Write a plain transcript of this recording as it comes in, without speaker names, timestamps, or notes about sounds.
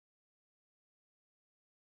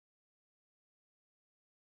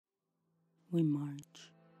we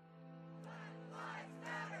march.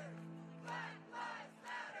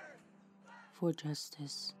 For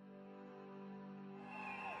justice.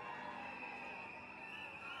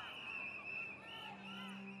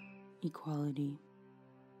 Equality.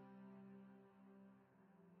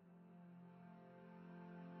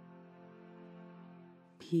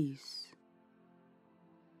 Peace.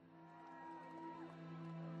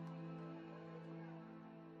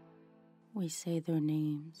 We say their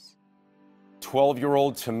names.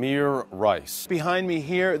 12-year-old Tamir Rice. Behind me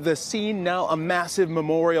here, the scene, now a massive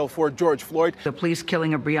memorial for George Floyd. The police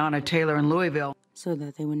killing of Breonna Taylor in Louisville. So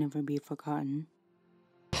that they would never be forgotten.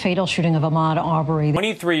 Fatal shooting of Ahmaud Arbery.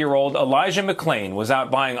 23-year-old Elijah McClain was out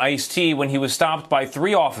buying iced tea when he was stopped by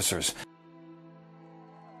 3 officers.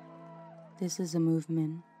 This is a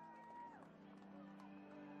movement,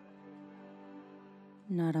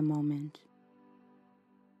 not a moment.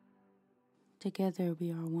 Together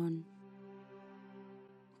we are one.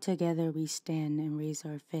 Together we stand and raise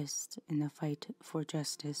our fists in the fight for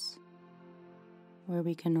justice, where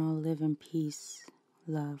we can all live in peace,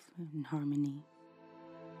 love, and harmony.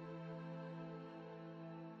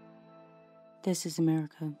 This is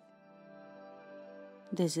America.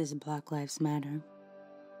 This is Black Lives Matter.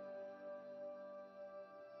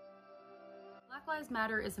 Black Lives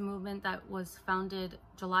Matter is a movement that was founded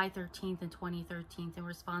July 13th in 2013 in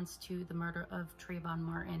response to the murder of Trayvon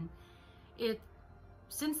Martin.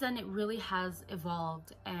 Since then, it really has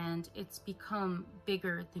evolved, and it's become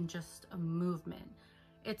bigger than just a movement.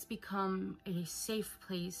 It's become a safe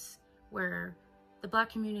place where the Black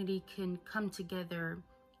community can come together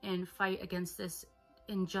and fight against this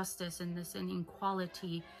injustice and this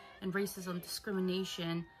inequality and racism,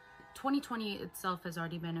 discrimination. 2020 itself has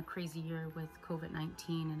already been a crazy year with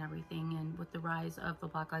COVID-19 and everything, and with the rise of the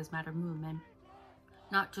Black Lives Matter movement,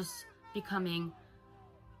 not just becoming,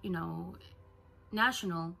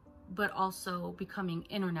 national, but also becoming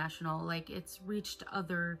international. Like, it's reached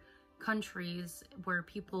other countries where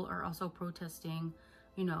people are also protesting,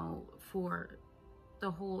 for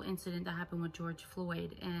the whole incident that happened with George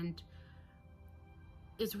Floyd. And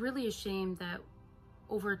it's really a shame that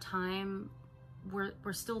over time we're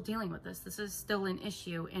still dealing with this. This is still an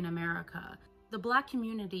issue in America. The Black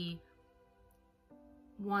community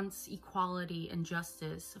wants equality and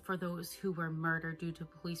justice for those who were murdered due to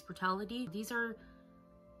police brutality. These are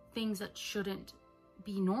things that shouldn't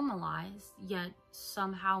be normalized, yet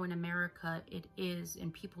somehow in America it is,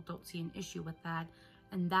 and people don't see an issue with that,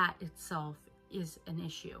 and that itself is an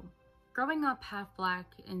issue. Growing up half Black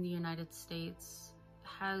in the United States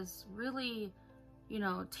has really,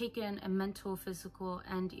 taken a mental, physical,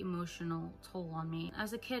 and emotional toll on me.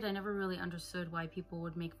 As a kid, I never really understood why people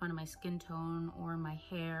would make fun of my skin tone or my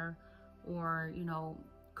hair, or,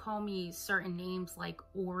 call me certain names like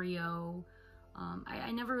Oreo.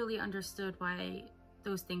 I never really understood why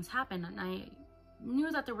those things happen, and I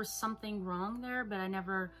knew that there was something wrong there, but I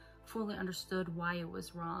never fully understood why it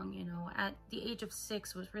was wrong. At the age of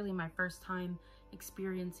 6 was really my first time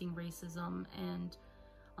experiencing racism, and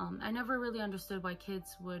I never really understood why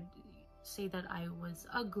kids would say that I was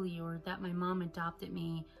ugly, or that my mom adopted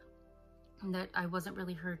me, and that I wasn't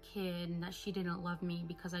really her kid, and that she didn't love me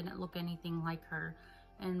because I didn't look anything like her.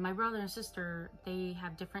 And my brother and sister, they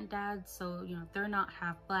have different dads, so they're not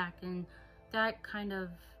half Black, and that kind of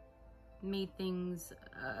made things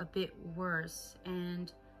a bit worse.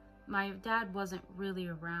 And my dad wasn't really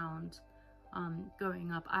around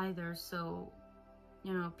growing up either, so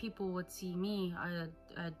people would see me,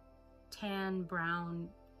 a tan brown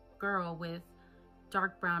girl with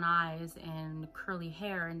dark brown eyes and curly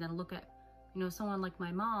hair, and then look at someone like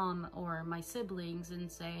my mom or my siblings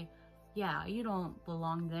and say, yeah, you don't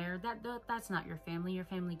belong there. That's not your family. Your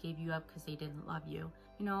family gave you up because they didn't love you.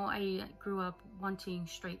 I grew up wanting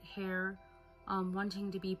straight hair,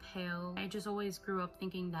 wanting to be pale. I just always grew up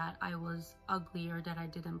thinking that I was ugly or that I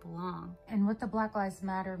didn't belong. And with the Black Lives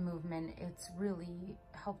Matter movement, it's really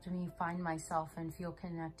helped me find myself and feel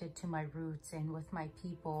connected to my roots and with my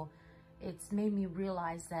people. It's made me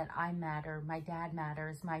realize that I matter, my dad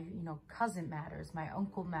matters, my cousin matters, my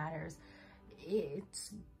uncle matters.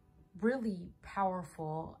 It's really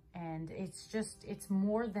powerful, and it's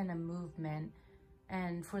more than a movement.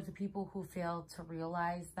 And for the people who fail to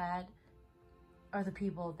realize that are the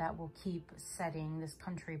people that will keep setting this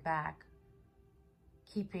country back,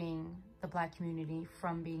 keeping the Black community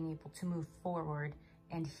from being able to move forward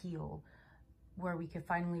and heal, where we could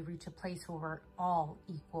finally reach a place where we're all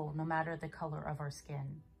equal, no matter the color of our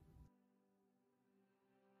skin.